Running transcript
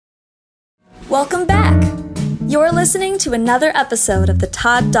Welcome back! You're listening to another episode of The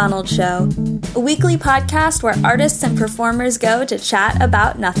Todd Donald Show, a weekly podcast where artists and performers go to chat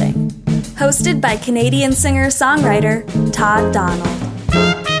about nothing. Hosted by Canadian singer-songwriter Todd Donald.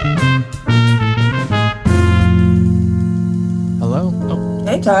 Hello. Oh.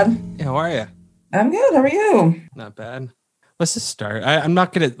 Hey, Todd. Hey, how are you? I'm good. How are you? Not bad. Let's just start. I'm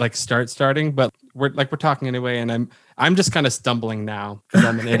not good at starting, but we're talking anyway, and I'm just kind of stumbling now because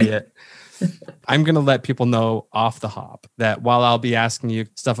I'm an idiot. I'm going to let people know off the hop that while I'll be asking you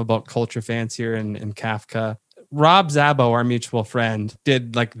stuff about Culture Fans here and Kafka, Rob Zabo, our mutual friend,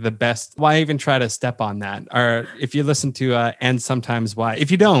 did the best. Why even try to step on that? Or if you listen to And Sometimes Why,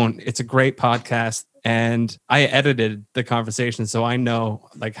 if you don't, it's a great podcast. And I edited the conversation, so I know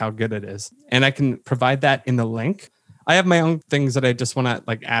how good it is. And I can provide that in the link. I have my own things that I just want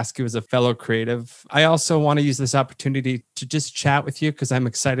to ask you as a fellow creative. I also want to use this opportunity to just chat with you because I'm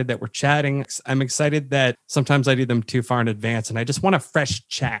excited that we're chatting. I'm excited that sometimes I do them too far in advance and I just want a fresh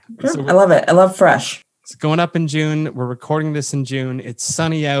chat. Sure. So I love it. I love fresh. It's going up in June. We're recording this in June. It's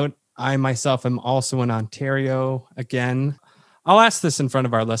sunny out. I myself am also in Ontario again. I'll ask this in front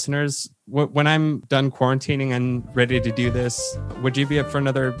of our listeners. When I'm done quarantining and ready to do this, would you be up for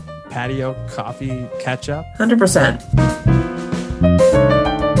another patio coffee catch up? 100%.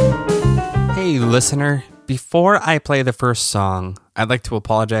 Hey, listener. Before I play the first song, I'd like to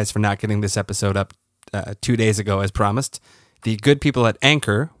apologize for not getting this episode up 2 days ago as promised. The good people at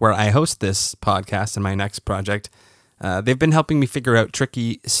Anchor, where I host this podcast and my next project, they've been helping me figure out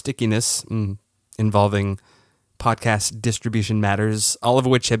tricky stickiness involving podcast distribution matters, all of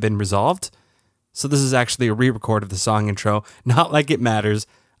which have been resolved. So this is actually a re-record of the song intro. Not like it matters.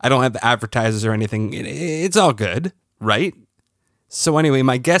 I don't have the advertisers or anything. It's all good, right? So anyway,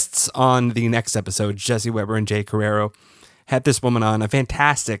 my guests on the next episode, Jesse Weber and Jay Carrero, had this woman on, a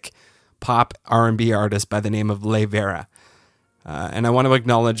fantastic pop R&B artist by the name of Lay Vera. And I want to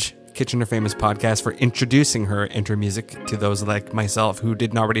acknowledge Kitchener Famous Podcast for introducing her and her music to those like myself who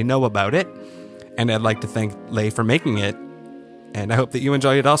didn't already know about it. And I'd like to thank Lay for making it. And I hope that you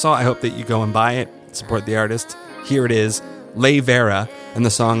enjoy it also. I hope that you go and buy it, support the artist. Here it is, Lay Vera, and the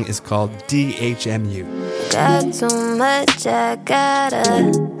song is called DHMU. Got too much, I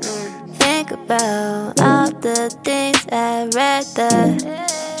gotta think about all the things I'd rather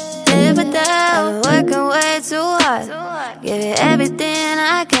live without. Working way too hard, give you everything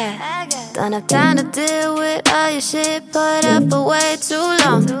I got. Don't have time to deal with all your shit, put up for way too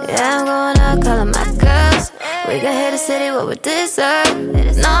long. Yeah, I'm going out calling my girls. We can hit the city what we deserve.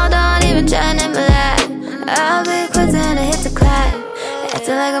 No, don't even try to lie. I'll be quick to hit the clock.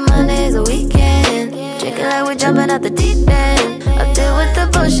 Acting like a Monday is a weekend. Drinking like we're jumping out the deep end. I'll deal with the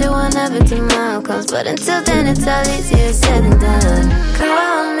bullshit whenever tomorrow comes, but until then it's all easier said than done.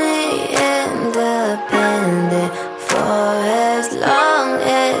 Call me independent for as long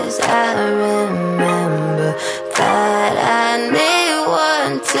as I remember that I need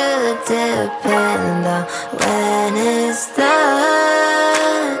one to depend on when it's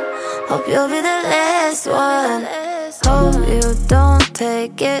done. Hope you'll be the last one. Hope you don't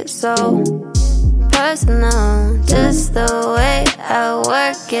take it so personal, just the way I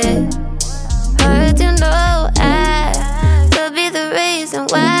work it. Heard you know I could be the reason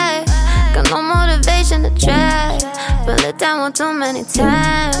why. Got no motivation to try. Been let down one too many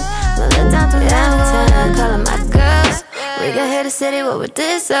times. Been let down too many times. I'm calling my girls. We can hit the city what we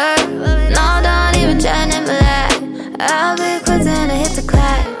deserve. No, don't even try to lie. I'll be quick to hit the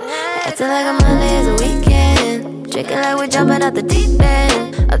clock. Acting like a Monday is a weekend. Drinking like we're jumping out the deep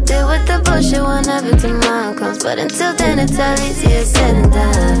end. I'll deal with the bullshit whenever tomorrow comes, but until then it's all easier said than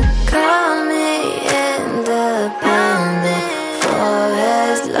done. Call me independent for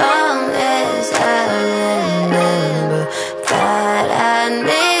as long as I remember that I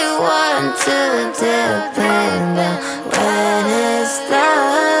need one to depend on when it's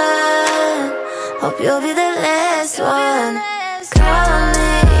done. Hope you'll be the last one. Call me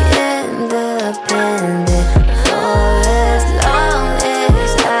independent for as long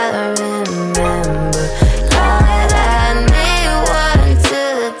as I remember that I need one to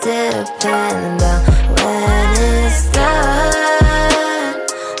depend on when it's done.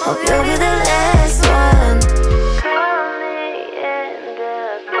 Hope you'll be the last one. Call me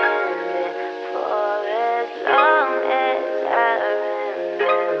independent for as long as I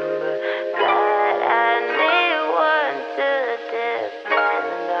remember that I need one to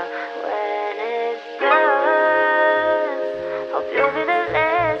depend on when it's done. Hope you'll be the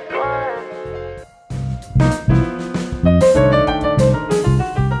last one.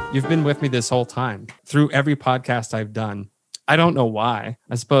 You've been with me this whole time through every podcast I've done. I don't know why.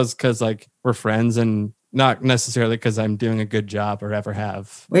 I suppose because like we're friends and not necessarily because I'm doing a good job or ever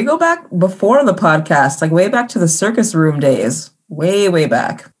have. We go back before the podcast, like way back to the circus room days, way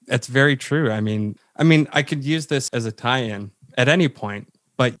back. It's very true. I mean, I could use this as a tie-in at any point,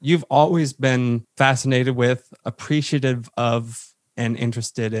 but you've always been fascinated with, appreciative of, and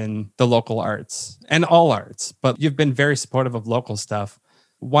interested in the local arts and all arts, but you've been very supportive of local stuff.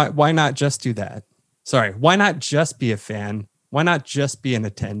 Why not just do that? Sorry, why not just be a fan? Why not just be an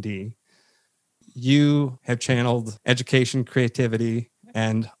attendee? You have channeled education, creativity,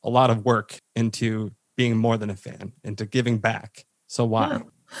 and a lot of work into being more than a fan, into giving back. So why? Yeah,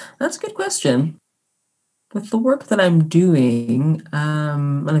 that's a good question. With the work that I'm doing,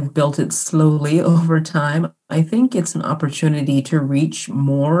 and I've built it slowly over time, I think it's an opportunity to reach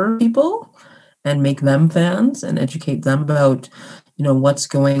more people and make them fans and educate them about, what's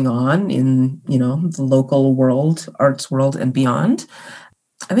going on in, the local world, arts world and beyond.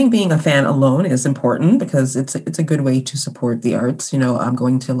 I think being a fan alone is important because it's a good way to support the arts. I'm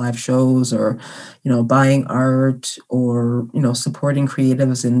going to live shows or, buying art or, supporting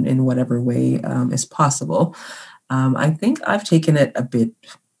creatives in whatever way is possible. I think I've taken it a bit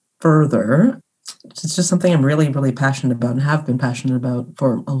further. It's just something I'm really, really passionate about and have been passionate about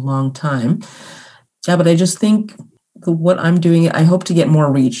for a long time. Yeah, but I just think what I'm doing, I hope to get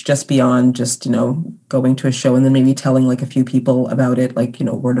more reach just beyond just, going to a show and then maybe telling like a few people about it, like,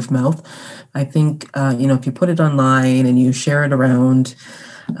 word of mouth. I think, if you put it online and you share it around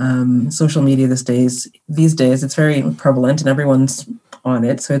social media these days, it's very prevalent and everyone's on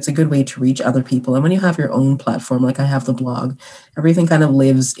it. So it's a good way to reach other people. And when you have your own platform, like I have the blog, everything kind of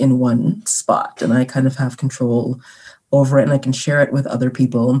lives in one spot and I kind of have control over it and I can share it with other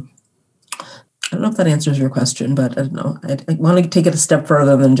people. I don't know if that answers your question, but I don't know. I want to take it a step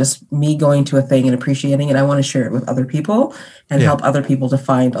further than just me going to a thing and appreciating it. I want to share it with other people and help other people to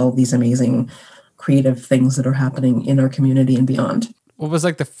find all these amazing creative things that are happening in our community and beyond. What was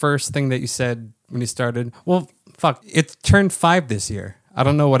like the first thing that you said when you started? Well, it turned 5 this year. I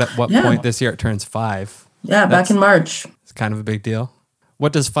don't know at what point this year it turns 5. Yeah, back in March. It's kind of a big deal.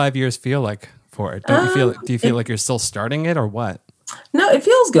 What does 5 years feel like for it? Do you feel like you're still starting it or what? No, it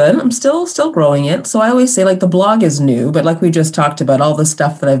feels good. I'm still growing it. So I always say like the blog is new, but like we just talked about, all the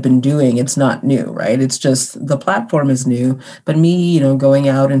stuff that I've been doing, it's not new, right? It's just the platform is new. But me, going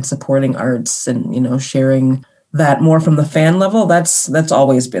out and supporting arts and, sharing that more from the fan level, that's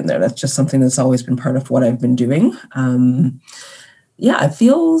always been there. That's just something that's always been part of what I've been doing. It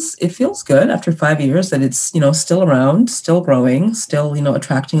feels good after 5 years that it's, still around, still growing, still,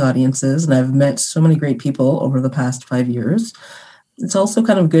 attracting audiences. And I've met so many great people over the past 5 years. It's also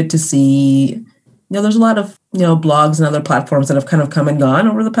kind of good to see, there's a lot of, blogs and other platforms that have kind of come and gone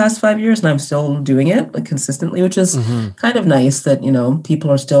over the past 5 years, and I'm still doing it like consistently, which is kind of nice that, people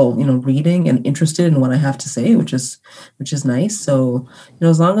are still, reading and interested in what I have to say, which is nice. So,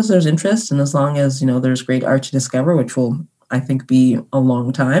 as long as there's interest and as long as, there's great art to discover, which will, I think, be a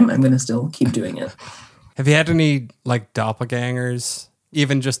long time, I'm going to still keep doing it. Have you had any like doppelgangers?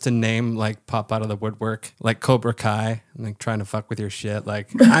 Even just to name, like, pop out of the woodwork, like Cobra Kai, like trying to fuck with your shit. Like,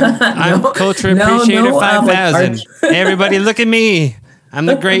 I'm Culture Appreciator 5000. Hey, everybody, look at me. I'm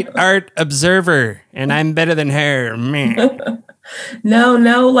the great art observer, and I'm better than her.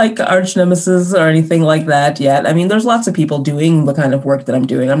 No, like arch nemesis or anything like that yet. I mean, there's lots of people doing the kind of work that I'm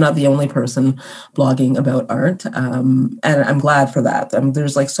doing. I'm not the only person blogging about art, and I'm glad for that.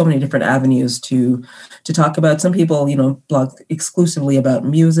 There's like so many different avenues to talk about. Some people, blog exclusively about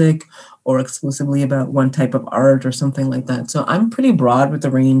music or exclusively about one type of art or something like that. So I'm pretty broad with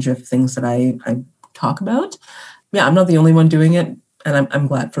the range of things that I talk about. Yeah, I'm not the only one doing it, and I'm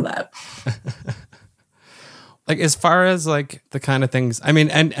glad for that. Like, as far as like the kind of things, I mean,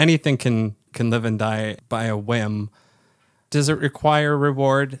 and anything can live and die by a whim. Does it require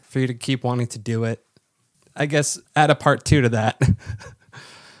reward for you to keep wanting to do it? I guess add a part 2 to that.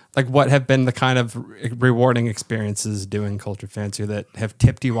 Like, what have been the kind of rewarding experiences doing Culture Fancier that have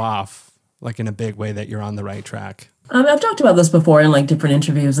tipped you off, like in a big way, that you're on the right track? I've talked about this before in like different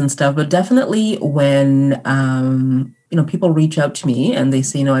interviews and stuff, but definitely when, people reach out to me and they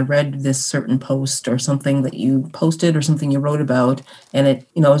say, I read this certain post or something that you posted or something you wrote about, and it,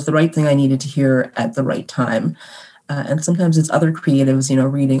 was the right thing I needed to hear at the right time. And sometimes it's other creatives,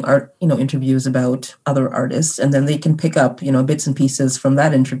 reading art, interviews about other artists, and then they can pick up, bits and pieces from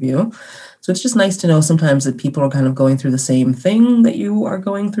that interview. So it's just nice to know sometimes that people are kind of going through the same thing that you are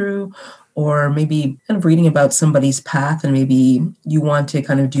going through, or maybe kind of reading about somebody's path and maybe you want to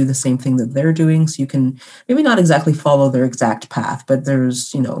kind of do the same thing that they're doing. So you can maybe not exactly follow their exact path, but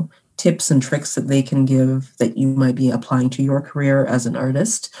there's, tips and tricks that they can give that you might be applying to your career as an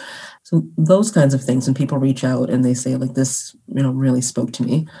artist. So those kinds of things, when people reach out and they say like this, really spoke to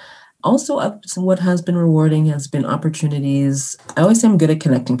me. Also, what has been rewarding has been opportunities. I always say I'm good at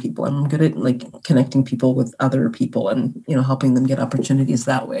connecting people. I'm good at like connecting people with other people and, helping them get opportunities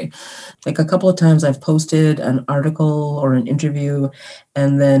that way. Like a couple of times I've posted an article or an interview,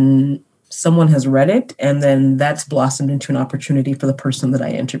 and then someone has read it, and then that's blossomed into an opportunity for the person that I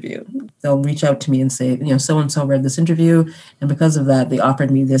interviewed. They'll reach out to me and say, so-and-so read this interview, and because of that, they offered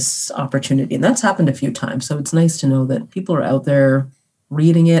me this opportunity. And that's happened a few times. So it's nice to know that people are out there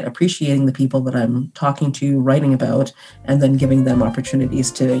reading it, appreciating the people that I'm talking to, writing about, and then giving them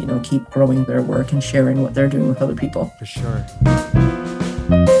opportunities to, keep growing their work and sharing what they're doing with other people. For sure.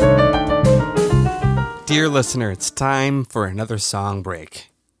 Dear listener, it's time for another song break.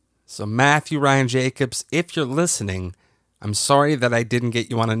 So Matthew Ryan Jacobs, if you're listening, I'm sorry that I didn't get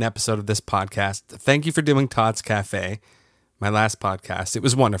you on an episode of this podcast. Thank you for doing Todd's Cafe, my last podcast. It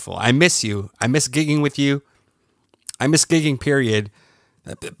was wonderful. I miss you. I miss gigging with you. I miss gigging, period.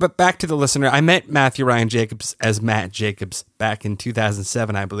 But back to the listener, I met Matthew Ryan Jacobs as Matt Jacobs back in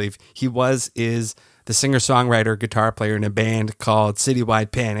 2007, I believe. He is the singer-songwriter, guitar player in a band called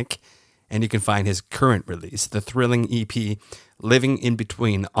Citywide Panic, and you can find his current release, the thrilling EP, Living in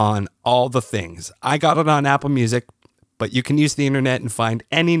Between, on all the things. I got it on Apple Music, but you can use the internet and find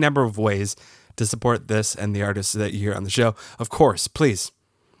any number of ways to support this and the artists that you hear on the show. Of course, please.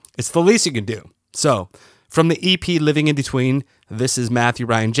 It's the least you can do. So, from the EP Living in Between, this is Matthew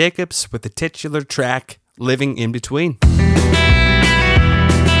Ryan Jacobs with the titular track Living in Between.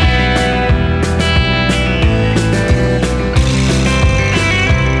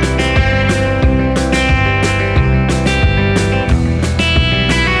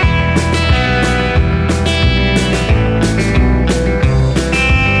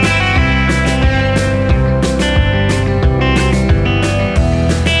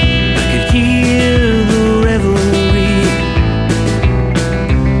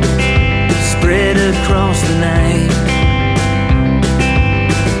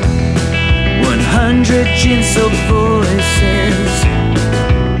 Gin-soaked voices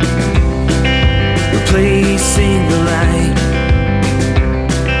replacing the light.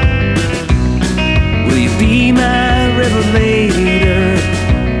 Will you be my revelator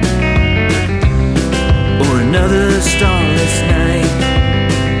or another starless night?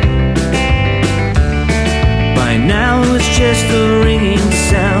 By now it's just a ringing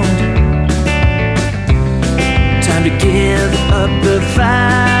sound. Time to give up the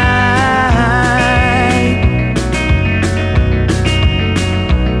fight.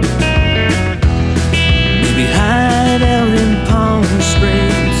 Hide out in Palm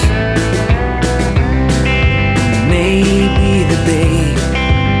Springs, maybe the Bay.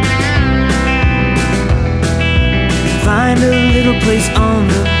 Find a little place on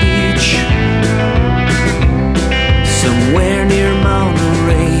the beach, somewhere near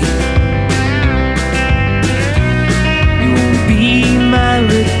Monterey. You won't be my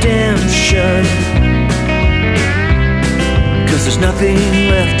redemption, 'cause there's nothing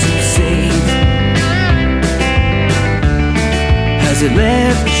left to save. Has it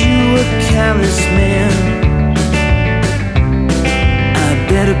left you a callous man? I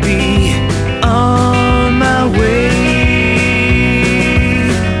better be on my way.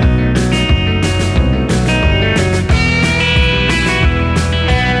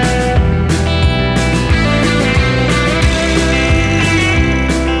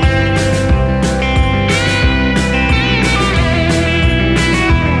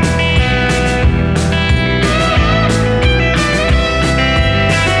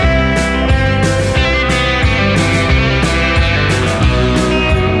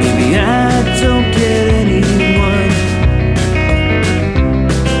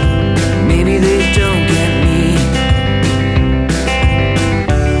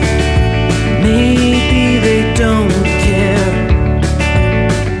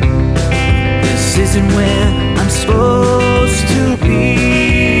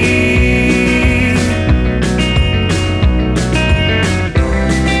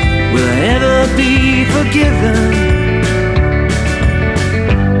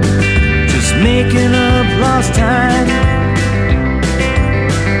 Making up lost time.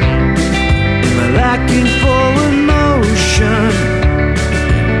 Am I lacking for emotion?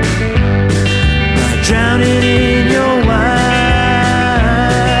 Am I drowning in your wine?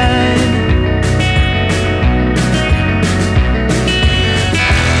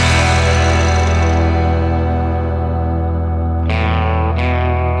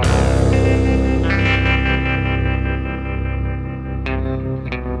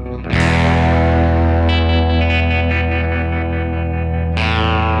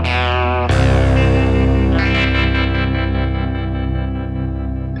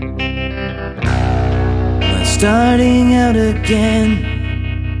 starting out again.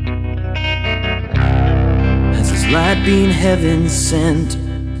 Has this light been heaven sent?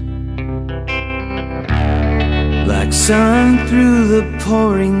 Like sun through the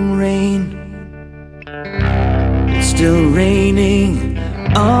pouring rain, it's still raining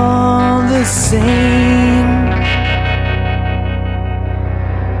all the same.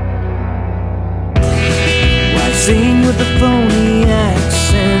 Why sing with a phony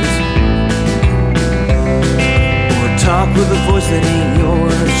accent, or talk with a voice that ain't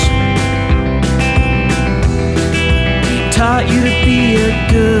yours? He taught you to be a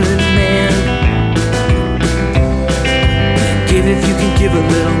good man. Give if you can give a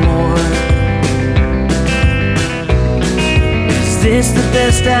little more. Is this the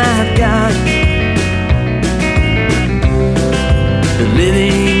best I've got? The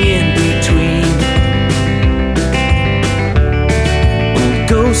living in between, old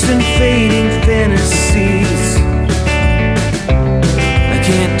ghosts and fading fantasies. I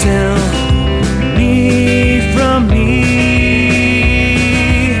can't tell me from me.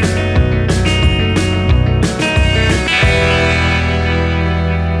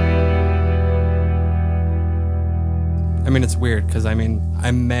 I mean, it's weird because I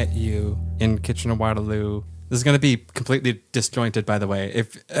met you in Kitchener-Waterloo. This is going to be completely disjointed, by the way.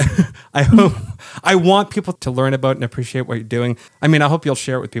 If I want people to learn about and appreciate what you're doing. I mean, I hope you'll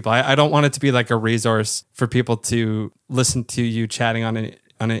share it with people. I don't want it to be like a resource for people to listen to you chatting on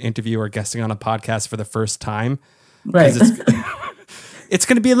an interview or guesting on a podcast for the first time. Right. It's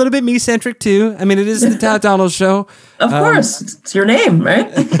going to be a little bit me-centric too. I mean, it is the Todd Donald Show. Of course. It's your name,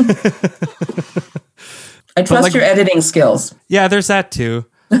 right? I trust your editing skills. Yeah, there's that too.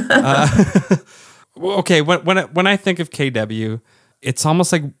 Okay, when I think of KW, it's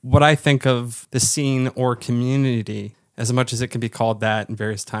almost like what I think of the scene or community, as much as it can be called that in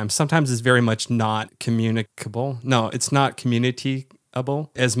various times. Sometimes it's very much not communicable. No, it's not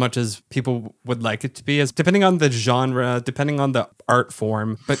community-able as much as people would like it to be, as depending on the genre, depending on the art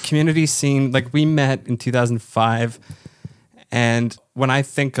form. But community scene, like we met in 2005, and when I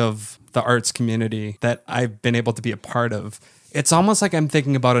think of the arts community that I've been able to be a part of, it's almost like I'm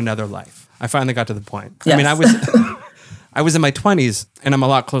thinking about another life. I finally got to the point. Yes. I mean, I was in my 20s, and I'm a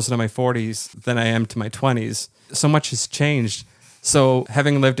lot closer to my 40s than I am to my 20s. So much has changed. So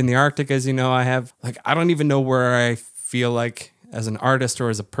having lived in the Arctic, as you know, I don't even know where I feel like as an artist or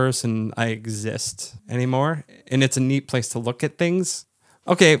as a person I exist anymore. And it's a neat place to look at things.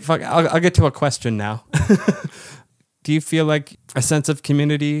 Okay, I'll get to a question now. Do you feel like a sense of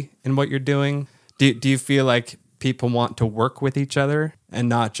community in what you're doing? Do you feel like people want to work with each other and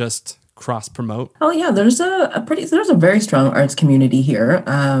not just cross promote? Oh yeah, there's a very strong arts community here.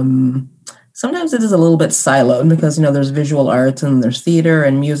 Sometimes it is a little bit siloed because there's visual arts and there's theater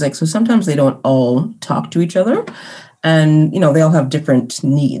and music, so sometimes they don't all talk to each other, and they all have different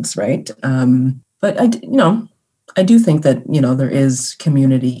needs, right? But I do think that there is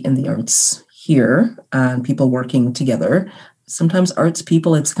community in the arts here, and people working together. Sometimes arts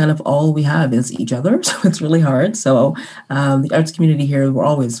people, it's kind of all we have is each other. So it's really hard. So the arts community here, we're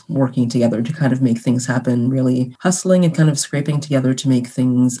always working together to kind of make things happen, really hustling and kind of scraping together to make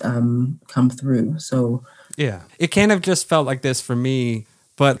things come through. So yeah, it kind of just felt like this for me.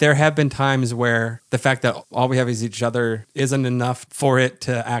 But there have been times where the fact that all we have is each other isn't enough for it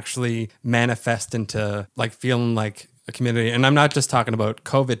to actually manifest into like feeling like a community. And I'm not just talking about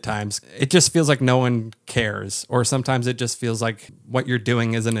COVID times. It just feels like no one cares. Or sometimes it just feels like what you're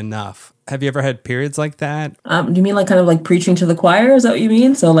doing isn't enough. Have you ever had periods like that? Do you mean like kind of like preaching to the choir? Is that what you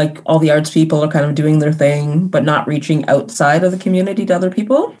mean? So like all the arts people are kind of doing their thing, but not reaching outside of the community to other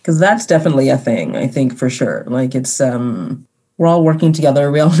people? Because that's definitely a thing, I think, for sure. Like it's, we're all working together.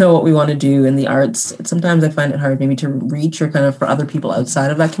 We all know what we want to do in the arts. Sometimes I find it hard maybe to reach or kind of for other people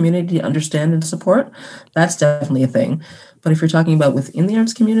outside of that community to understand and support. That's definitely a thing. But if you're talking about within the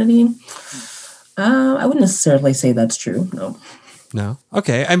arts community, I wouldn't necessarily say that's true. No.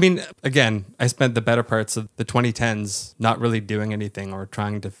 Okay. I mean, again, I spent the better parts of the 2010s not really doing anything or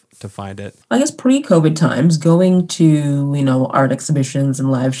trying to find it. I guess pre-COVID times, going to, art exhibitions and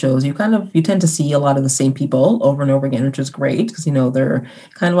live shows, you tend to see a lot of the same people over and over again, which is great because, they're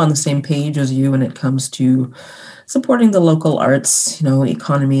kind of on the same page as you when it comes to supporting the local arts,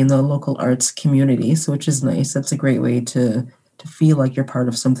 economy and the local arts community. So, which is nice. That's a great way to feel like you're part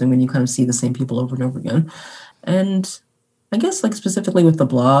of something when you kind of see the same people over and over again. And I guess like specifically with the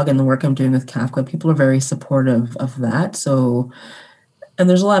blog and the work I'm doing with Kafka, people are very supportive of that. So, and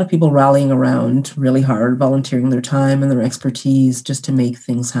there's a lot of people rallying around really hard, volunteering their time and their expertise just to make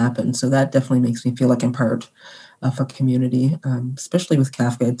things happen. So that definitely makes me feel like I'm part of a community, especially with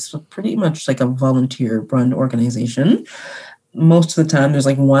Kafka. It's pretty much like a volunteer-run organization. Most of the time, there's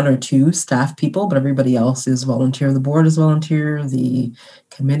like 1 or 2 staff people, but everybody else is volunteer. The board is volunteer. The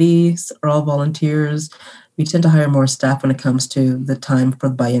committees are all volunteers. We tend to hire more staff when it comes to the time for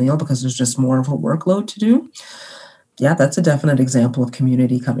the biennial because there's just more of a workload to do. Yeah, that's a definite example of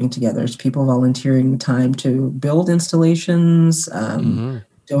community coming together. It's people volunteering time to build installations,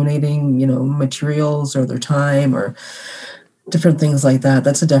 donating, materials or their time or different things like that.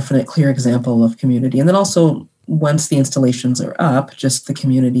 That's a definite clear example of community. And then also once the installations are up, just the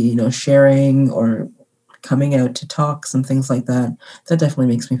community, sharing or coming out to talks and things like that, that definitely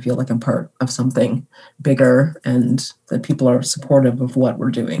makes me feel like I'm part of something bigger and that people are supportive of what we're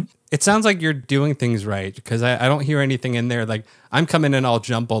doing. It sounds like you're doing things right because I don't hear anything in there. Like I'm coming in all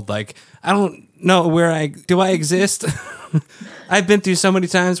jumbled. Like, I don't know do I exist? I've been through so many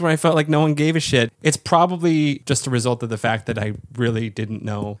times where I felt like no one gave a shit. It's probably just a result of the fact that I really didn't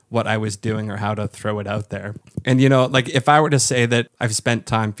know what I was doing or how to throw it out there. And, like if I were to say that I've spent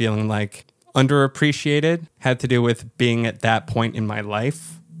time feeling like underappreciated had to do with being at that point in my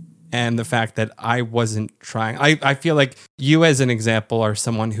life and the fact that I wasn't trying. I feel like you as an example are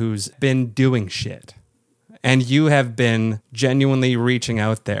someone who's been doing shit and you have been genuinely reaching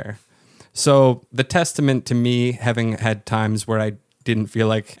out there. So the testament to me having had times where I didn't feel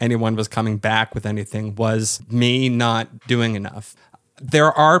like anyone was coming back with anything was me not doing enough.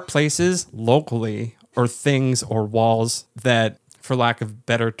 There are places locally or things or walls that, for lack of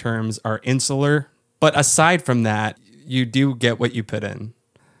better terms, are insular. But aside from that, you do get what you put in.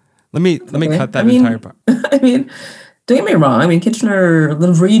 Let me cut that entire part. Don't get me wrong. Kitchener,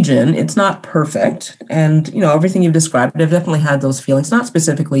 the region, it's not perfect. And, everything you've described, I've definitely had those feelings, not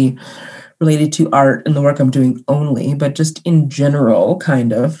specifically related to art and the work I'm doing only, but just in general,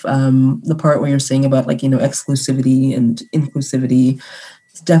 kind of. The part where you're saying about exclusivity and inclusivity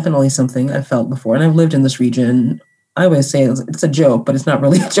is definitely something I've felt before. And I've lived in this region. I always say it's a joke, but it's not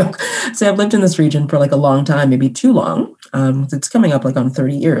really a joke. So I've lived in this region for like a long time, maybe too long. It's coming up like on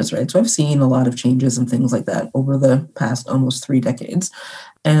 30 years, right? So I've seen a lot of changes and things like that over the past almost 3 decades.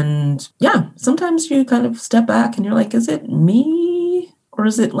 And yeah, sometimes you kind of step back and you're like, is it me? Or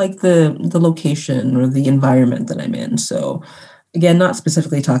is it like the location or the environment that I'm in? So again, not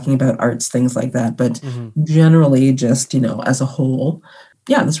specifically talking about arts, things like that, but generally just, as a whole,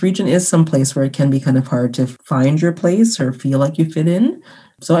 yeah, this region is some place where it can be kind of hard to find your place or feel like you fit in.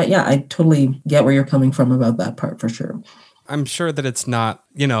 So I totally get where you're coming from about that part for sure. I'm sure that it's not,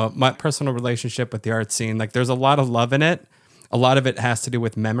 my personal relationship with the art scene, like there's a lot of love in it. A lot of it has to do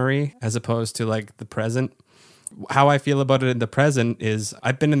with memory as opposed to like the present. How I feel about it in the present is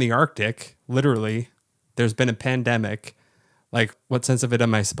I've been in the Arctic, literally. There's been a pandemic. Like, what sense of it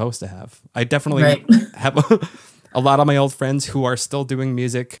am I supposed to have? I definitely have a lot of my old friends who are still doing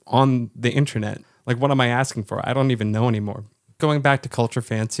music on the internet. Like, what am I asking for? I don't even know anymore. Going back to Culture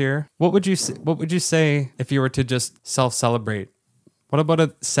Fancier, what would you say if you were to just self-celebrate? What about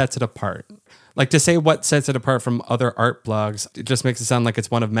it sets it apart? Like, to say what sets it apart from other art blogs, it just makes it sound like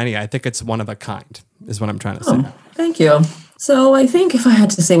it's one of many. I think it's one of a kind, is what I'm trying to say. Thank you. So I think if I had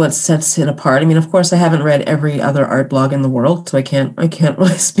to say what sets it apart, of course, I haven't read every other art blog in the world, so I can't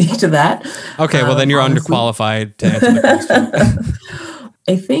really speak to that. Okay, well, then you're honestly underqualified to answer the question.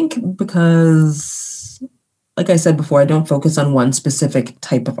 I think because, like I said before, I don't focus on one specific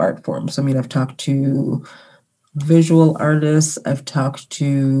type of art form. So, I've talked to visual artists, I've talked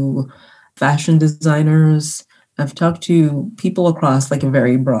to fashion designers, I've talked to people across like a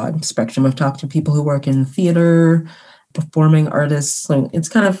very broad spectrum. I've talked to people who work in theater, performing artists. So it's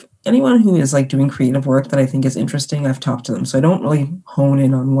kind of anyone who is like doing creative work that I think is interesting, I've talked to them. So I don't really hone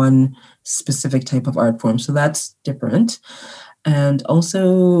in on one specific type of art form. So that's different. And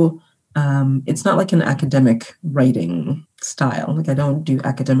also, it's not like an academic writing style. Like I don't do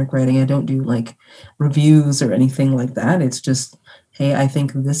academic writing. I don't do like reviews or anything like that. It's just, hey, I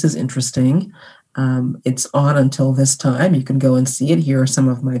think this is interesting. It's on until this time. You can go and see it. Here are some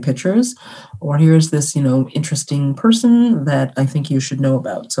of my pictures, or here's this, interesting person that I think you should know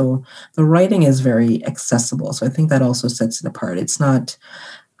about. So the writing is very accessible. So I think that also sets it apart. It's not,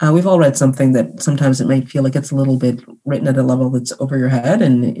 we've all read something that sometimes it might feel like it's a little bit written at a level that's over your head,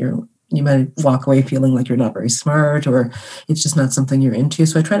 and you might walk away feeling like you're not very smart, or it's just not something you're into.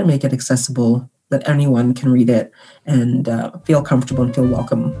 So I try to make it accessible, that anyone can read it and feel comfortable and feel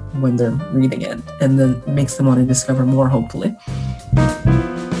welcome when they're reading it, and then makes them want to discover more, hopefully.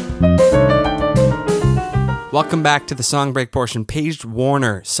 Welcome back to the song break portion. Paige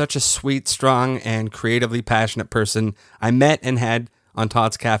Warner, such a sweet, strong, and creatively passionate person I met and had on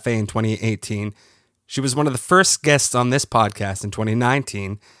Todd's Cafe in 2018. She was one of the first guests on this podcast in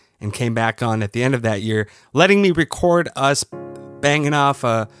 2019 and came back on at the end of that year, letting me record us banging off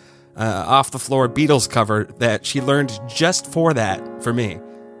a off-the-floor Beatles cover that she learned just for that, for me.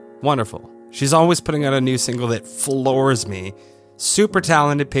 Wonderful. She's always putting out a new single that floors me. Super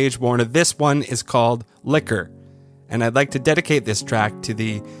talented Paige Warner. This one is called Liquor. And I'd like to dedicate this track to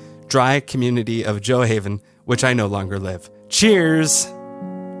the dry community of Joe Haven, which I no longer live. Cheers!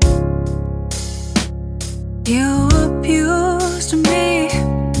 You abused me.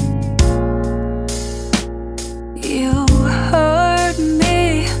 You hurt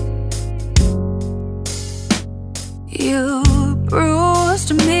me. You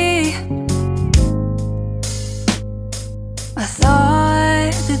bruised me. I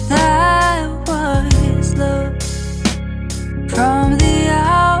thought that was love from the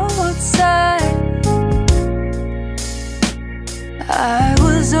outside. I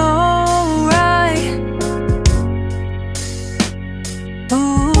was alright.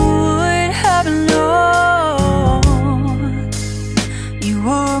 Who would have known you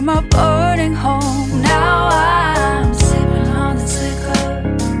were my burning home? Now I'm sipping on this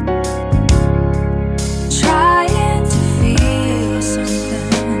liquor, trying to feel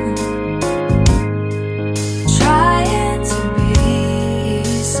something, trying to be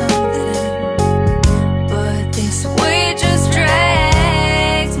something, but this weight just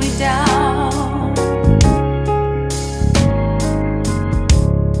drags me down.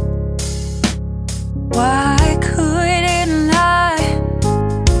 Why couldn't I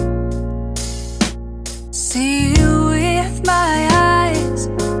see you with my eyes,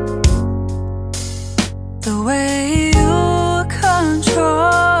 the way you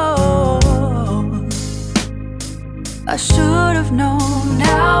control? I should have known.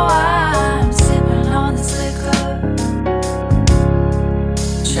 Now I'm sipping on this liquor,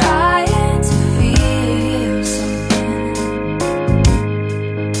 trying to feel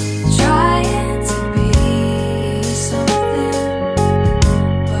something, trying to be something,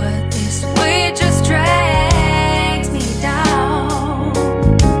 but this weight just drags me down.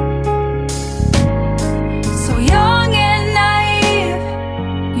 So young and naive,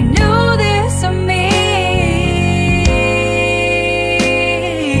 you knew this of me.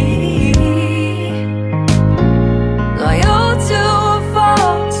 Loyal to a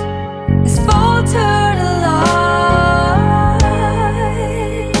fault, this faltered a lie.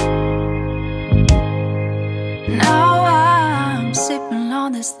 Now I'm sipping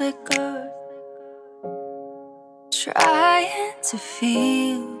on this liquor, trying to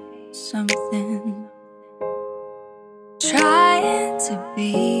feel something, trying to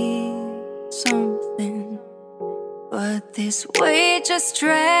be something, but this weight just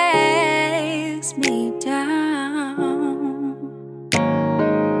drags me down.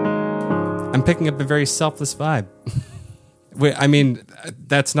 I'm picking up a very selfless vibe. I mean,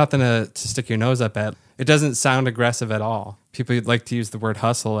 that's nothing to stick your nose up at. It doesn't sound aggressive at all. People like to use the word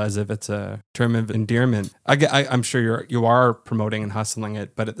hustle as if it's a term of endearment. I'm sure you are promoting and hustling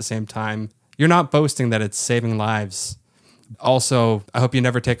it, but at the same time, you're not boasting that it's saving lives. Also, I hope you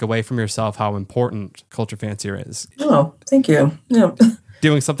never take away from yourself how important Culture Fancier is. Oh, thank you. Yeah.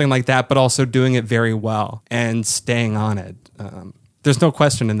 Doing something like that, but also doing it very well and staying on it. There's no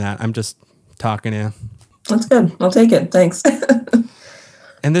question in that. I'm just talking to you. That's good. I'll take it. Thanks.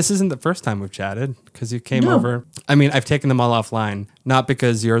 And this isn't the first time we've chatted because you came over. I mean, I've taken them all offline, not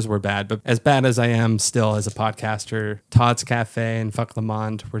because yours were bad, but as bad as I am still as a podcaster, Todd's Cafe and Fuck Le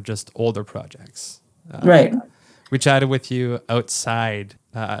Monde were just older projects. Right. We chatted with you outside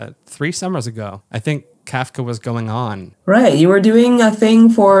 3 summers ago. I think Kafka was going on. Right. You were doing a thing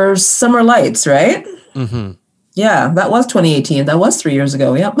for Summer Lights, right? Mm-hmm. Yeah, that was 2018. That was 3 years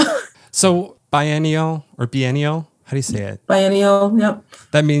ago. Yep. So biennial or biennial? How do you say it? Biennial. Yep.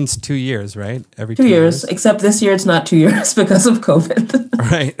 That means 2 years, right? Every 2 years. Except this year it's not 2 years because of COVID.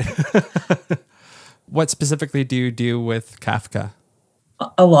 Right. What specifically do you do with Kafka?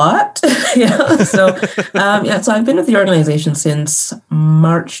 A lot. Yeah. So, so I've been with the organization since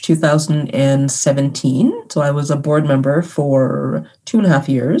March 2017. So I was a board member for 2.5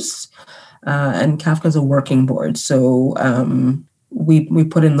 years. And Kafka is a working board. So we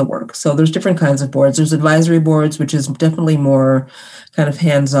put in the work. So there's different kinds of boards. There's advisory boards, which is definitely more kind of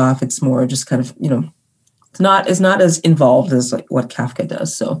hands off. It's more just kind of, it's not as involved as like what Kafka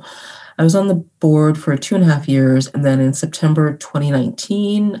does. So I was on the board for 2.5 years. And then in September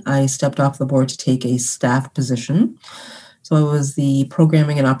 2019, I stepped off the board to take a staff position. So I was the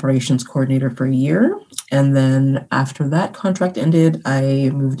programming and operations coordinator for a year. And then after that contract ended,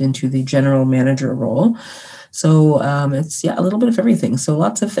 I moved into the general manager role. So it's a little bit of everything. So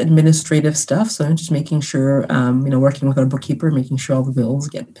lots of administrative stuff. So I'm just making sure, working with our bookkeeper, making sure all the bills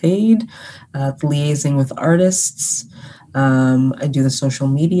get paid, liaising with artists. I do the social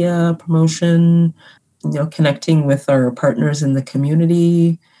media promotion, connecting with our partners in the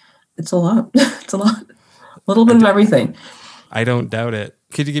community. It's a lot. It's a lot. A little bit of everything. I don't doubt it.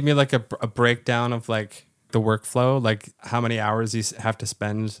 Could you give me like a breakdown of like the workflow, like how many hours you have to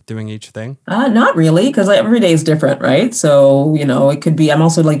spend doing each thing? Not really, because every day is different, right? So, it could be, I'm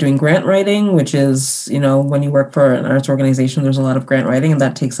also like doing grant writing, which is, when you work for an arts organization, there's a lot of grant writing and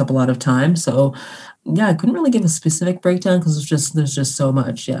that takes up a lot of time. So yeah, I couldn't really give a specific breakdown because there's just so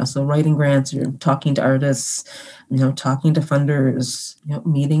much. Yeah. So writing grants, you're talking to artists, talking to funders,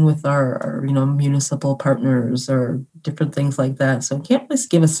 meeting with our municipal partners or different things like that. So I can't really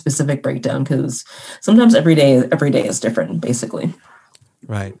give a specific breakdown because sometimes every day is different, basically.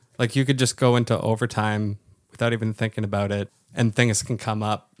 Right. Like you could just go into overtime without even thinking about it, and things can come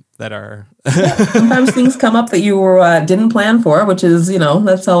up that are sometimes things come up that you didn't plan for, which is,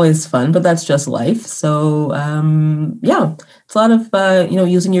 that's always fun, but that's just life. So it's a lot of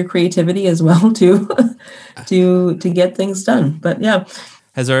using your creativity as well to get things done. But yeah.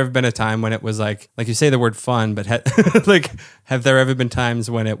 Has there ever been a time when it was like you say the word fun, but have there ever been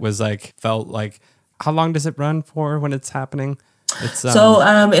times when it was like felt like, how long does it run for when it's happening? So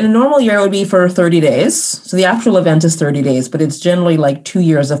in a normal year, it would be for 30 days. So the actual event is 30 days, but it's generally like 2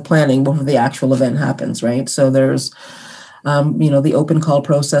 years of planning before the actual event happens, right? So there's, the open call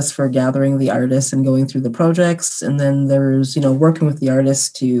process for gathering the artists and going through the projects. And then there's, working with the artists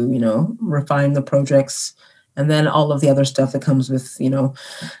to, refine the projects. And then all of the other stuff that comes with,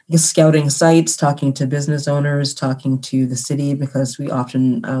 scouting sites, talking to business owners, talking to the city, because we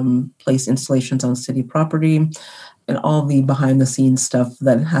often place installations on city property. And all the behind the scenes stuff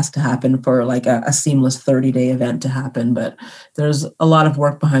that has to happen for like a seamless 30-day event to happen. But there's a lot of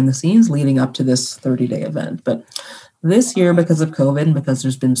work behind the scenes leading up to this 30-day event. But this year, because of COVID and because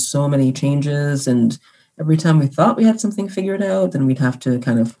there's been so many changes, and every time we thought we had something figured out, then we'd have to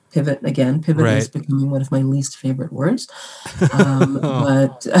kind of pivot again. Pivot right. is becoming one of my least favorite words.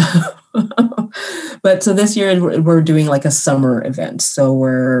 But so this year we're doing like a summer event. So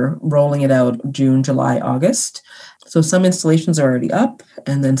we're rolling it out June, July, August. So some installations are already up,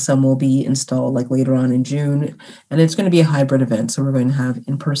 and then some will be installed like later on in June. And it's going to be a hybrid event. So we're going to have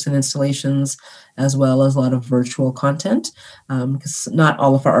in-person installations as well as a lot of virtual content, because not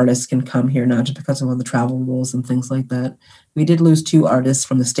all of our artists can come here, not just because of all the travel rules and things like that. We did lose 2 artists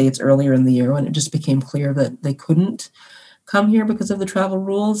from the States earlier in the year when it just became clear that they couldn't come here because of the travel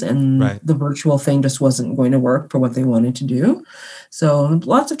rules, and right. The virtual thing just wasn't going to work for what they wanted to do. So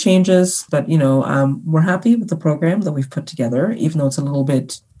lots of changes, but we're happy with the program that we've put together, even though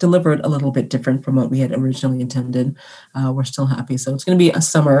it's delivered a little bit different from what we had originally intended. We're still happy. So it's going to be a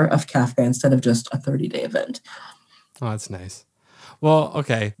summer of Kafka instead of just a 30-day event. Oh, that's nice. Well,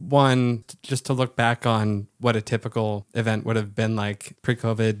 okay. One, just to look back on what a typical event would have been like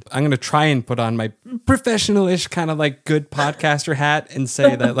pre-COVID, I'm going to try and put on my professional-ish kind of like good podcaster hat and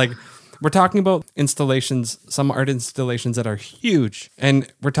say that like we're talking about installations, some art installations that are huge. And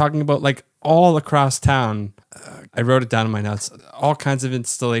we're talking about like all across town. I wrote it down in my notes. All kinds of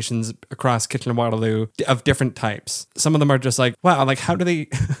installations across Kitchener-Waterloo of different types. Some of them are just like, wow, like how do they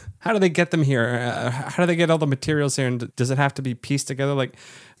get them here? How do they get all the materials here? And does it have to be pieced together? Like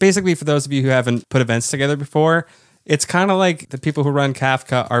basically for those of you who haven't put events together before, it's kind of like the people who run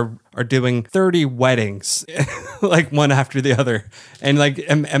Kafka are doing 30 weddings, like one after the other. And like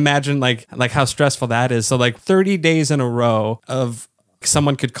imagine like how stressful that is. So like 30 days in a row of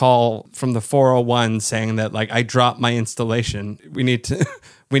someone could call from the 401 saying that like I dropped my installation. We need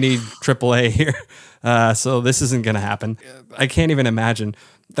AAA here. So this isn't going to happen. I can't even imagine.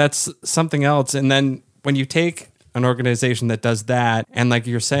 That's something else. And then when you take an organization that does that, and like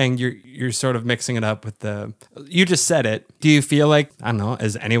you're saying, you're sort of mixing it up with you just said it. Do you feel like, I don't know,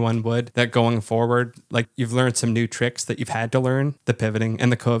 as anyone would, that going forward, like you've learned some new tricks that you've had to learn, the pivoting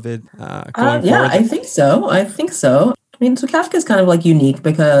and the COVID going forward? Yeah, I think so. I mean, so Kafka is kind of like unique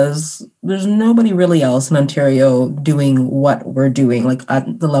because there's nobody really else in Ontario doing what we're doing, like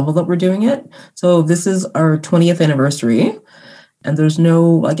at the level that we're doing it. So this is our 20th anniversary. And there's no,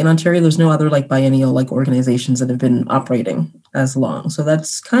 like in Ontario, there's no other like biennial like organizations that have been operating as long. So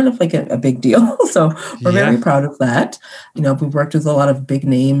that's kind of like a big deal. So we're very proud of that. We've worked with a lot of big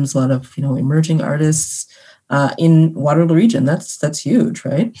names, a lot of, emerging artists. in Waterloo region. That's huge,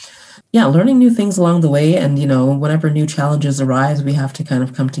 right? Yeah, learning new things along the way. And, whenever new challenges arise, we have to kind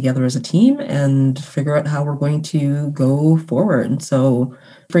of come together as a team and figure out how we're going to go forward. So,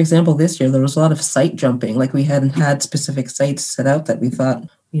 for example, this year, there was a lot of site jumping. Like we hadn't had specific sites set out that we thought,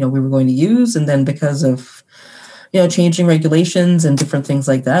 we were going to use. And then because of, changing regulations and different things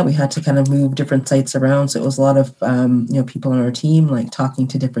like that, we had to kind of move different sites around. So it was a lot of, people on our team, like talking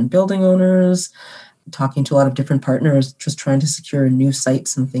to different building owners, talking to a lot of different partners, just trying to secure new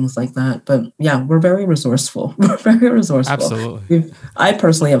sites and things like that. But yeah, we're very resourceful. We're very resourceful. Absolutely. I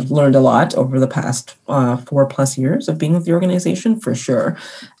personally have learned a lot over the past 4+ years of being with the organization, for sure.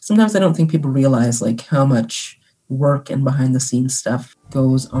 Sometimes I don't think people realize like how much work and behind the scenes stuff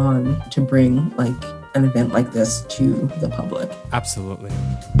goes on to bring like an event like this to the public. Absolutely.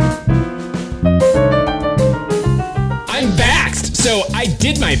 I'm vaxxed, so I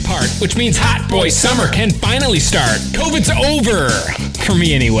did my part, which means hot boy summer can finally start. COVID's over. For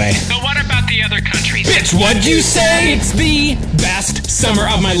me, anyway. But what about the other countries? Bitch, what'd you say? It's the best summer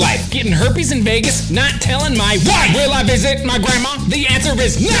of my life. Getting herpes in Vegas, not telling my wife. Will I visit my grandma? The answer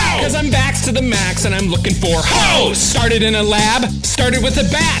is no! Because I'm vaxxed to the max and I'm looking for hoes. Started in a lab, started with a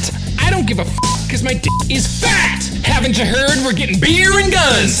bat. I don't give a because my dick is fat. Haven't you heard? We're getting beer and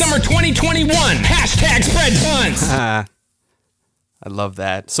guns. Summer 2021. Hashtag spread puns. I love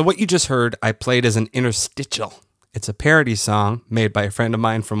that. So what you just heard, I played as an interstitial. It's a parody song made by a friend of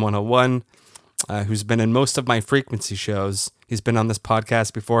mine from 101, who's been in most of my frequency shows. He's been on this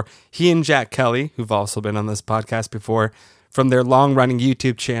podcast before. He and Jack Kelly, who've also been on this podcast before, from their long-running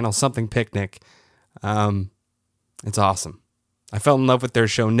YouTube channel, Something Picnic. It's awesome. I fell in love with their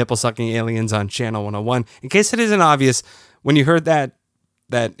show, Nipple Sucking Aliens, on Channel 101. In case it isn't obvious, when you heard that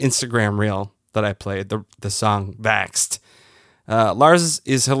Instagram reel that I played, the song Vaxxed, Lars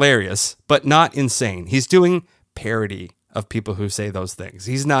is hilarious, but not insane. He's doing parody of people who say those things.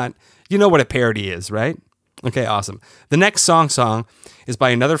 He's not, you know what a parody is, right? Okay, awesome. The next song is by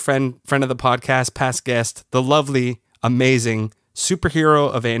another friend of the podcast, past guest, the lovely, amazing superhero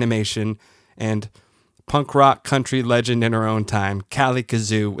of animation and punk rock country legend in her own time, Callie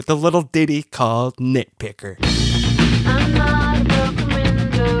Kazoo, with a little ditty called Nitpicker. I'm not a broken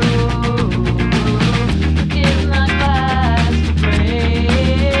window in my glass to break.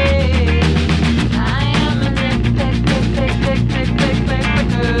 I am a nitpicker. Nothing left to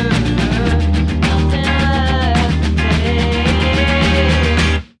say.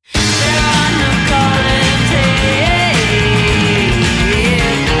 There are no calling takes,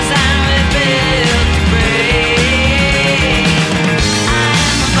 'cause I'm built to break. I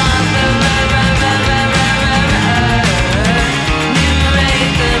am a bother.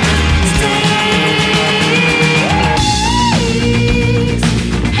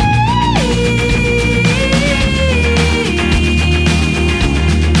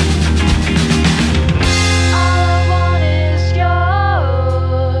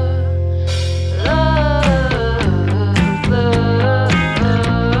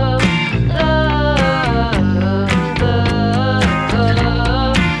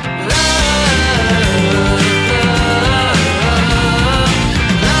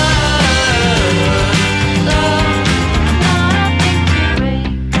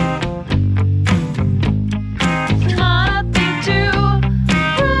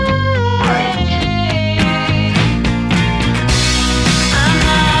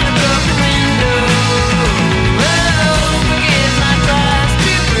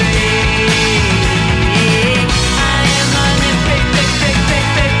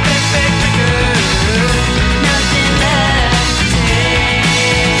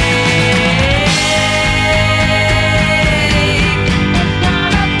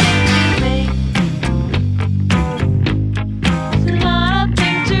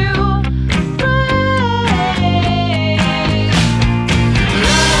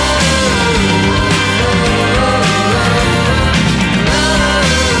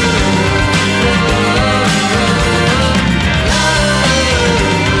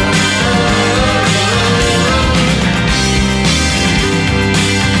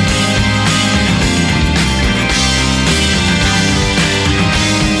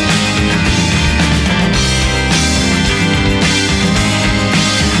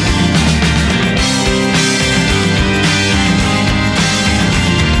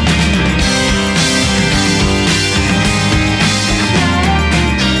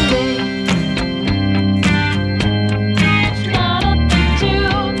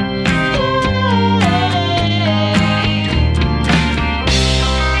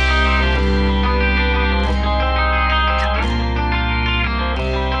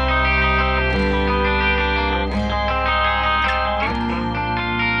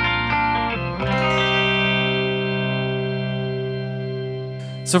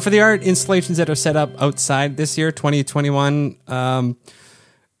 So for the art installations that are set up outside this year, 2021,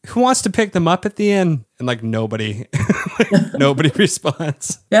 who wants to pick them up at the end? And like nobody, nobody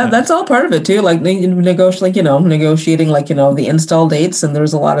responds. Yeah, that's all part of it too. Like negotiating the install dates, and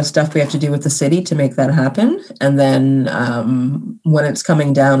there's a lot of stuff we have to do with the city to make that happen. And then when it's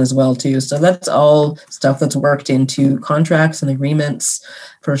coming down as well too. So that's all stuff that's worked into contracts and agreements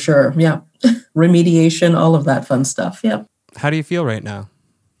for sure. Yeah, remediation, all of that fun stuff. Yeah. How do you feel right now?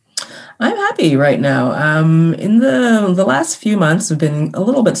 I'm happy right now. In the last few months have been a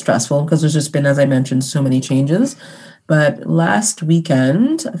little bit stressful because there's just been, as I mentioned, so many changes. But last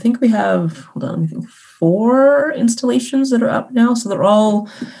weekend, I think we have, 4 installations that are up now. So they're all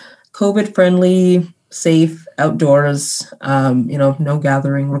COVID friendly, safe, outdoors, no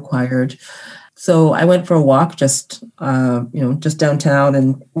gathering required. So I went for a walk just downtown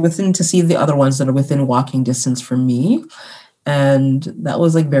and to see the other ones that are within walking distance from me. And that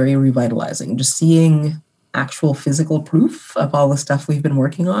was like very revitalizing, just seeing actual physical proof of all the stuff we've been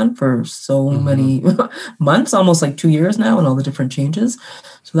working on for so many months, almost like 2 years now, and all the different changes.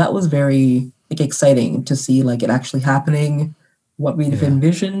 So that was very exciting to see it actually happening, what we've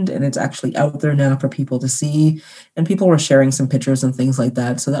envisioned, and it's actually out there now for people to see. And people were sharing some pictures and things like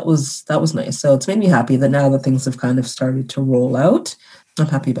that. So that was nice. So it's made me happy that now that things have kind of started to roll out, I'm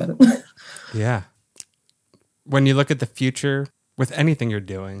happy about it. Yeah. When you look at the future with anything you're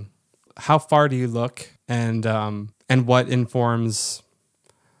doing, how far do you look, and what informs?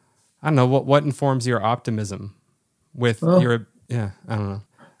 I don't know what informs your optimism with your. Yeah, I don't know.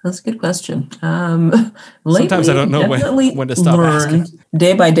 That's a good question. Sometimes I don't know when to stop asking.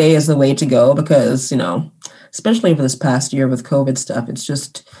 Day by day is the way to go because especially for this past year with COVID stuff, it's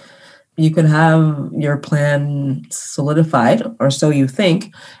just. You could have your plan solidified, or so you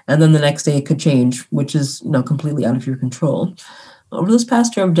think, and then the next day it could change, which is completely out of your control. Over this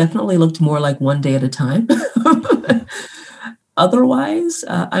past year, I've definitely looked more like one day at a time. Otherwise,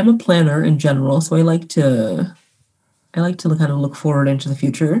 I'm a planner in general, so I like to kind of look forward into the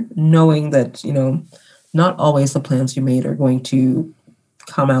future, knowing that not always the plans you made are going to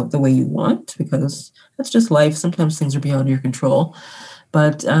come out the way you want, because that's just life. Sometimes things are beyond your control.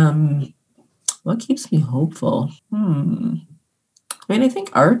 But what keeps me hopeful? I think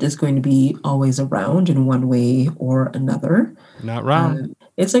art is going to be always around in one way or another. Not wrong.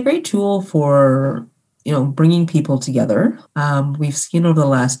 It's a great tool for, bringing people together. We've seen over the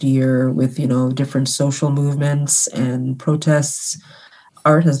last year with, different social movements and protests,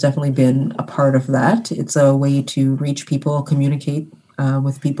 art has definitely been a part of that. It's a way to reach people, communicate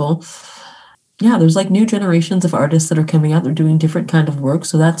with people. Yeah, there's new generations of artists that are coming out. They're doing different kind of work.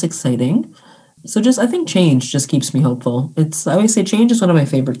 So that's exciting. So I think change just keeps me hopeful. I always say change is one of my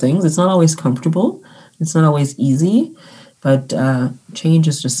favorite things. It's not always comfortable. It's not always easy, but change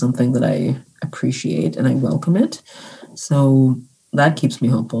is just something that I appreciate and I welcome it. So that keeps me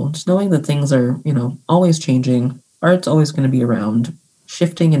hopeful. Just knowing that things are, always changing. Art's always going to be around,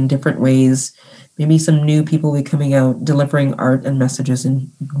 shifting in different ways. Maybe some new people will be coming out, delivering art and messages in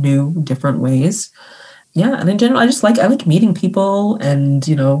new, different ways. Yeah, and in general, I like meeting people and,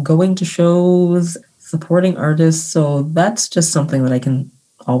 going to shows, supporting artists. So that's just something that I can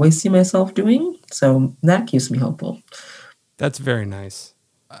always see myself doing. So that keeps me hopeful. That's very nice.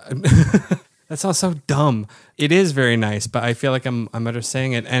 That sounds so dumb. It is very nice, but I feel like I'm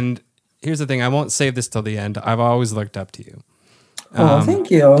understaying it. And here's the thing, I won't save this till the end. I've always looked up to you.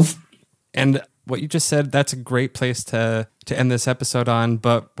 Thank you. And what you just said, that's a great place to end this episode on,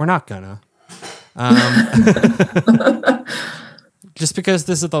 but we're not gonna. Just because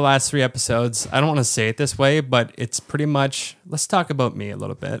this is the last 3 episodes, I don't want to say it this way, but it's pretty much, let's talk about me a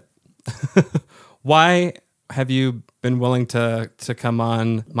little bit. Why have you been willing to come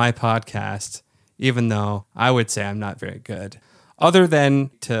on my podcast, even though I would say I'm not very good, other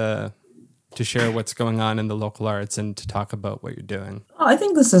than to share what's going on in the local arts and to talk about what you're doing? I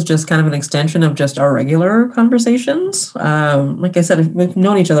think this is just kind of an extension of just our regular conversations. Like I said, we've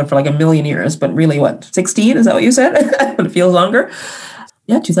known each other for a million years, but really 16? Is that what you said? But it feels longer.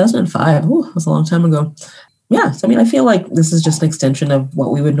 Yeah, 2005. Ooh, that was a long time ago. Yeah, so I feel like this is just an extension of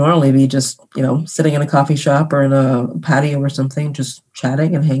what we would normally be just, sitting in a coffee shop or in a patio or something, just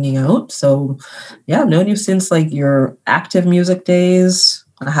chatting and hanging out. So yeah, I've known you since your active music days.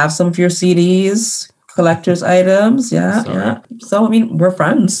 I have some of your CDs, collector's items. Yeah, Sorry. yeah. So, we're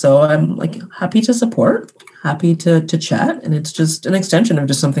friends. So I'm happy to support, happy to chat. And it's just an extension of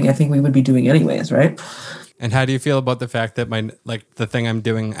just something I think we would be doing anyways, right? And how do you feel about the fact that the thing I'm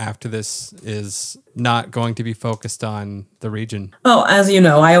doing after this is not going to be focused on the region? Well, as you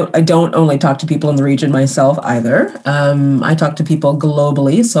know, I don't only talk to people in the region myself either. I talk to people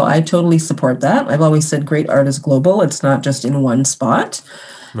globally, so I totally support that. I've always said great art is global. It's not just in one spot.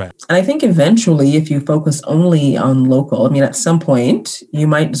 Right. And I think eventually, if you focus only on local, I mean, at some point, you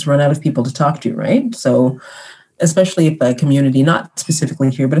might just run out of people to talk to, right? So especially if a community, not specifically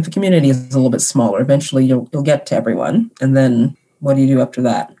here, but if a community is a little bit smaller, eventually you'll get to everyone. And then what do you do after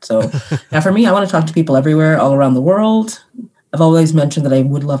that? So for me, I want to talk to people everywhere, all around the world. I've always mentioned that I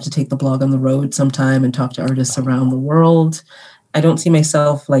would love to take the blog on the road sometime and talk to artists around the world. I don't see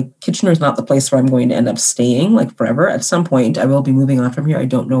myself, like, Kitchener is not the place where I'm going to end up staying like forever. At some point, I will be moving on from here. I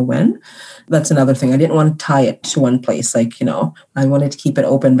don't know when. That's another thing. I didn't want to tie it to one place. Like, I wanted to keep it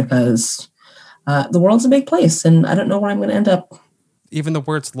open because the world's a big place, and I don't know where I'm going to end up. Even the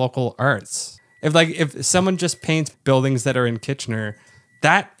words local arts. If someone just paints buildings that are in Kitchener,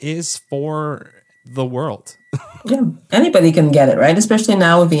 that is for the world. Yeah, anybody can get it, right? Especially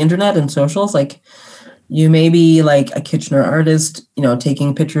now with the internet and socials. Like, you may be like a Kitchener artist,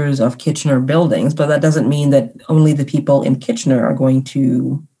 taking pictures of Kitchener buildings, but that doesn't mean that only the people in Kitchener are going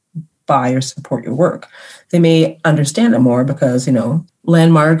to buy or support your work. They may understand it more because,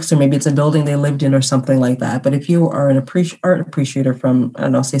 landmarks, or maybe it's a building they lived in or something like that. But if you are an art appreciator from, I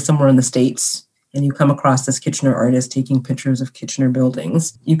don't know, say somewhere in the States, and you come across this Kitchener artist taking pictures of Kitchener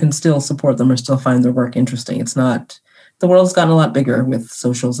buildings, you can still support them or still find their work interesting. It's not, the world's gotten a lot bigger with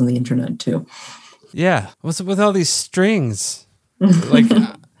socials and the internet too. Yeah. What's with all these strings? Like,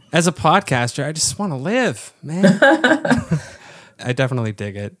 as a podcaster, I just want to live, man. I definitely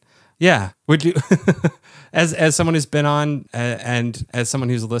dig it. Yeah. Would you, as someone who's been on and as someone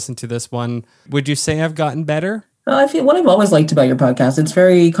who's listened to this one, would you say I've gotten better? I feel what I've always liked about your podcast, it's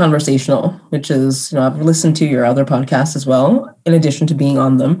very conversational, which is, I've listened to your other podcasts as well, in addition to being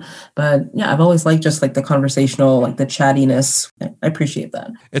on them. But yeah, I've always liked just like the conversational, like the chattiness. I appreciate that.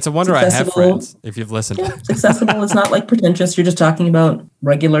 It's a wonder I have friends, if you've listened. Yeah, it's accessible. It's not like pretentious. You're just talking about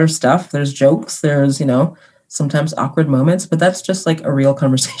regular stuff. There's jokes. There's, sometimes awkward moments, but that's just like a real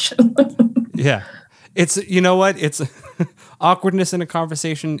conversation. Yeah. It's, it's awkwardness in a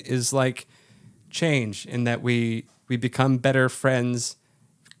conversation is like change in that we become better friends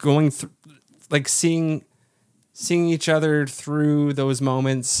going through, like seeing each other through those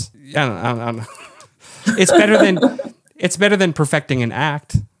moments. I don't know. It's better than perfecting an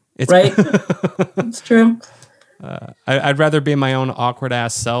act. Right. It's true. I'd rather be my own awkward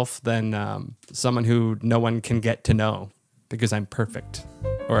ass self than someone who no one can get to know because I'm perfect,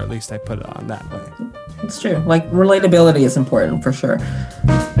 or at least I put it on that way. It's true. Like, relatability is important for sure.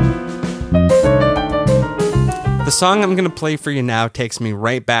 The song I'm going to play for you now takes me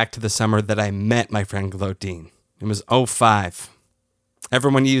right back to the summer that I met my friend Glodine. It was 2005.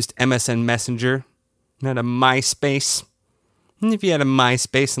 Everyone used MSN Messenger and had a MySpace. And if you had a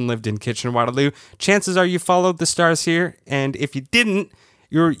MySpace and lived in Kitchener-Waterloo, chances are you followed the stars here. And if you didn't,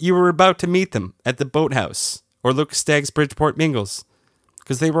 you were about to meet them at the Boathouse or Lucas Stagg's Bridgeport Mingles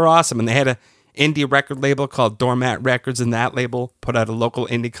because they were awesome. And they had an indie record label called Doormat Records, and that label put out a local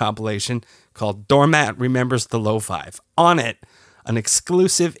indie compilation called Doormat Remembers the Low Five. On it, an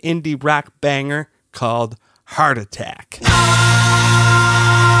exclusive indie rock banger called Heart Attack. I'm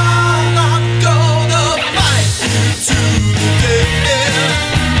not gonna fight you to the end.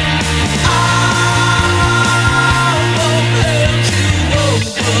 I won't hand you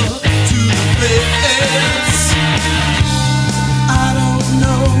over to the fence. I don't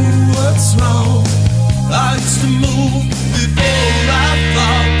know what's wrong. I used to move before I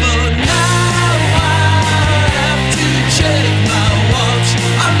thought, but now I have to check my watch.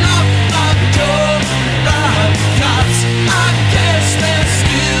 I lock my door behind the cops. I guess there's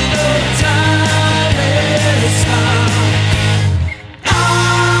still no time is time. I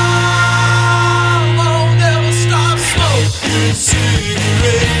won't ever stop smoking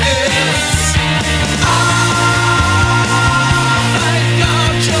cigarettes. Thank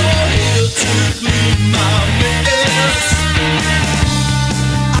God you're here to clean my mess.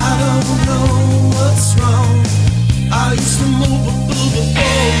 I don't know what's wrong. I used to move a fool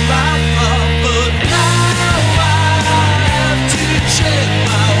before I thought, but now I have to check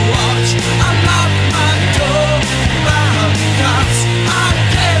my watch. I lock my door behind the cops. I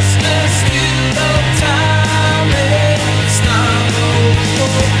guess there's still no time. It's time.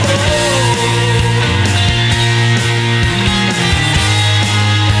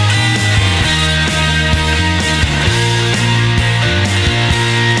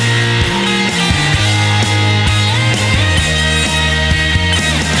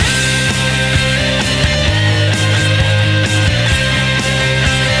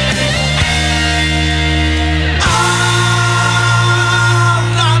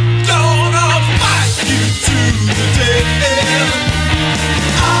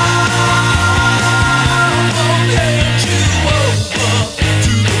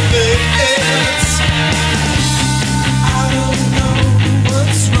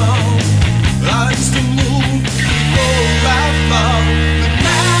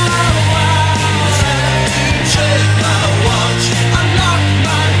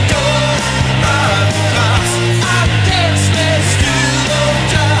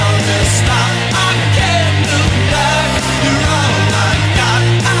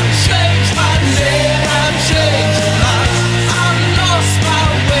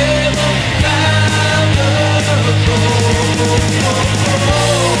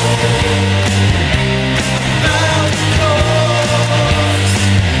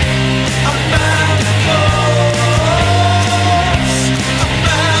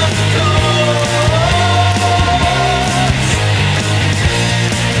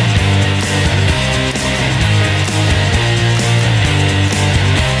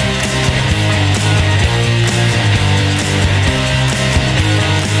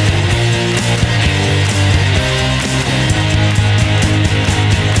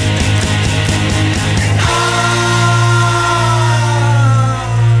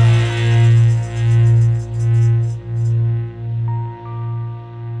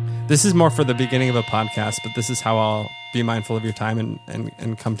 This is more for the beginning of a podcast, but this is how I'll be mindful of your time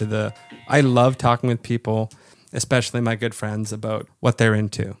and come to the... I love talking with people, especially my good friends, about what they're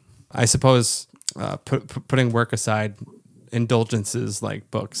into. I suppose putting work aside, indulgences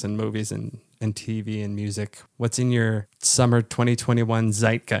like books and movies and TV and music. What's in your summer 2021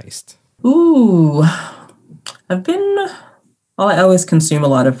 zeitgeist? Ooh, I always consume a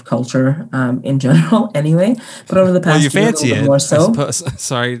lot of culture in general anyway, but over the past you year, fancy a little it, bit more so. I suppose.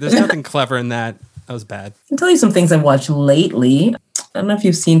 Sorry, there's nothing clever in that. That was bad. I can tell you some things I've watched lately. I don't know if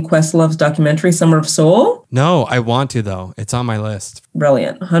you've seen Questlove's documentary, Summer of Soul. No, I want to, though. It's on my list.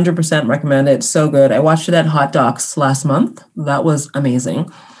 Brilliant. 100% recommend it. So good. I watched it at Hot Docs last month. That was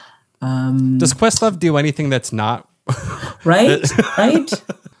amazing. Does Questlove do anything that's not? Right? Right?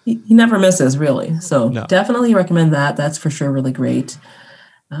 He never misses, really. So No. definitely recommend that. That's for sure really great.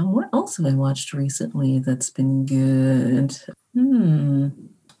 What else have I watched recently that's been good?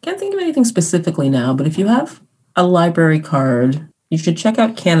 Can't think of anything specifically now, but if you have a library card, you should check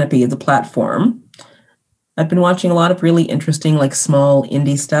out Canopy, the platform. I've been watching a lot of really interesting, like small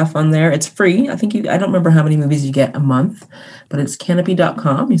indie stuff on there. It's free. I don't remember how many movies you get a month, but it's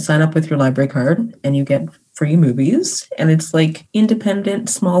canopy.com. You sign up with your library card and you get free movies. And it's like independent,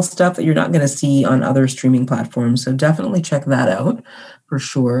 small stuff that you're not going to see on other streaming platforms. So definitely check that out for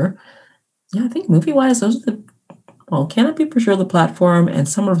sure. Yeah, I think movie-wise, those are Canopy for sure, the platform, and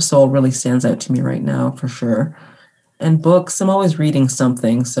Summer of Soul really stands out to me right now for sure. And books, I'm always reading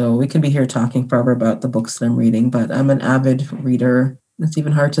something, so we could be here talking forever about the books that I'm reading, but I'm an avid reader. It's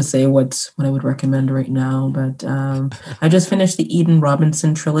even hard to say what I would recommend right now, but I just finished the Eden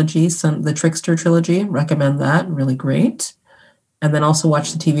Robinson trilogy, the Trickster trilogy. Recommend that, really great. And then also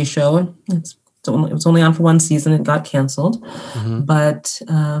watch the TV show. It was only on for one season. It got canceled, but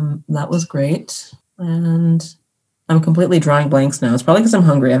that was great. And I'm completely drawing blanks now. It's probably because I'm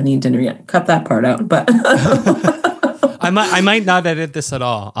hungry. I haven't eaten dinner yet. Cut that part out, but... I might not edit this at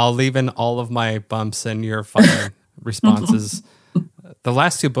all. I'll leave in all of my bumps and your funny responses. The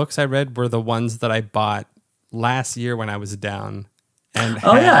last two books I read were the ones that I bought last year when I was down. And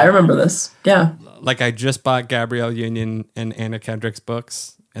I remember this. Yeah. Like I just bought Gabrielle Union and Anna Kendrick's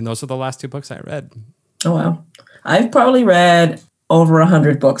books, and those are the last two books I read. Oh, wow. I've probably read over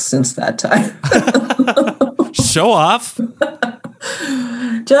 100 books since that time. Show off.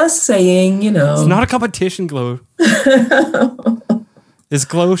 Just saying, It's not a competition, Glow. Is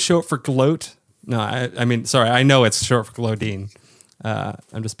Glow short for gloat? No, I mean, sorry. I know it's short for Glowdine.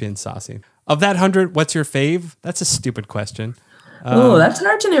 I'm just being saucy. Of that 100, what's your fave? That's a stupid question. That's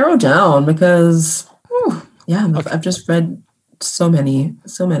hard to narrow down because, I've just read so many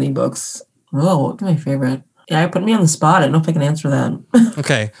books. Oh, what's my favorite? Yeah, put me on the spot. I don't know if I can answer that.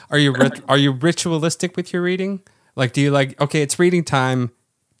 Okay. Are you ritualistic with your reading? Like, do you okay, it's reading time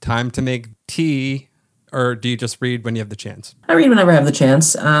to make tea, or do you just read when you have the chance? I read whenever I have the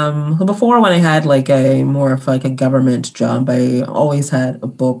chance. Before, when I had more of a government job, I always had a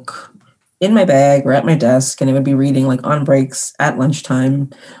book in my bag or at my desk, and I would be reading on breaks at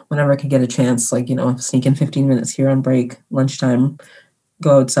lunchtime, whenever I could get a chance, sneak in 15 minutes here on break, lunchtime,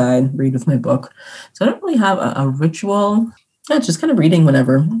 go outside, read with my book. So I don't really have a ritual. Yeah, just kind of reading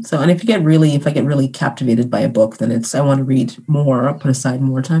whenever. So, and if I get really captivated by a book, then I want to read more, I'll put aside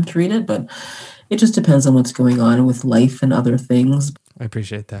more time to read it. But it just depends on what's going on with life and other things. I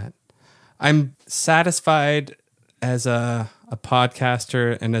appreciate that. I'm satisfied as a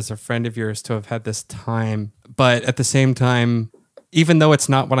podcaster and as a friend of yours to have had this time. But at the same time, even though it's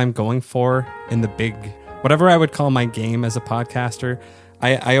not what I'm going for in the big, whatever I would call my game as a podcaster,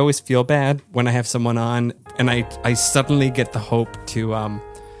 I always feel bad when I have someone on and I suddenly get the hope to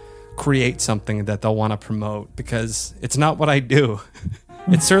create something that they'll want to promote, because it's not what I do.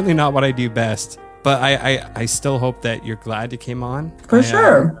 It's certainly not what I do best. But I still hope that you're glad you came on. For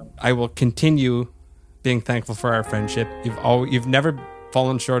sure. I will continue being thankful for our friendship. You've never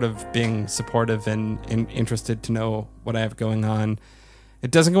fallen short of being supportive and interested to know what I have going on. It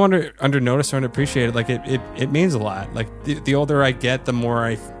doesn't go under notice or unappreciated. It means a lot. The older I get, the more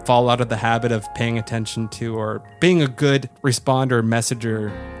I fall out of the habit of paying attention to or being a good responder,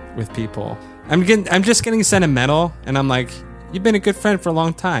 messenger with people. I'm just getting sentimental, and I'm like, you've been a good friend for a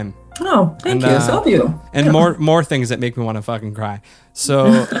long time. Oh, thank you. So have you. And more things that make me want to fucking cry.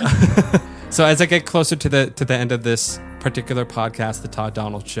 So, so as I get closer to the end of this particular podcast, the Todd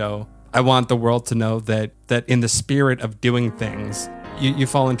Donald Show, I want the world to know that in the spirit of doing things, you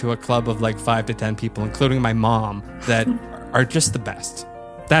fall into a club of 5 to 10 people, including my mom, that are just the best.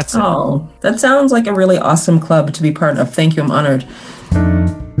 That's it. Oh, that sounds like a really awesome club to be part of. Thank you. I'm honored.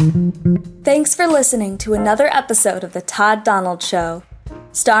 Thanks for listening to another episode of The Todd Donald Show.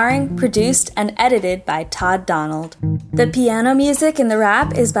 Starring, produced, and edited by Todd Donald. The piano music in the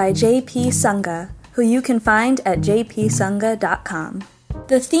rap is by JP Sunga, who you can find at jpsunga.com.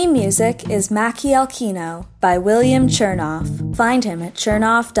 The theme music is Mackie Kino by William Chernoff. Find him at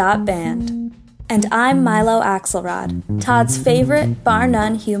chernoff.band. And I'm Milo Axelrod, Todd's favorite, bar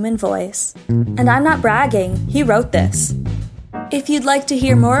none human voice. And I'm not bragging, he wrote this. If you'd like to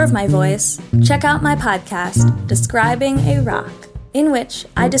hear more of my voice, check out my podcast, Describing a Rock, in which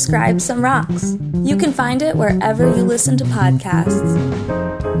I describe some rocks. You can find it wherever you listen to podcasts.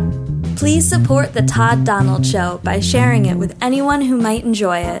 Please support The Todd Donald Show by sharing it with anyone who might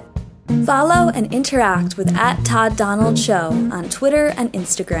enjoy it. Follow and interact with @ToddDonaldShow on Twitter and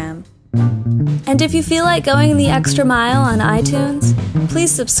Instagram. And if you feel like going the extra mile on iTunes, please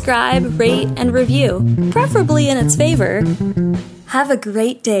subscribe, rate, and review, preferably in its favor. Have a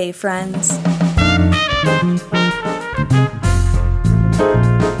great day, friends.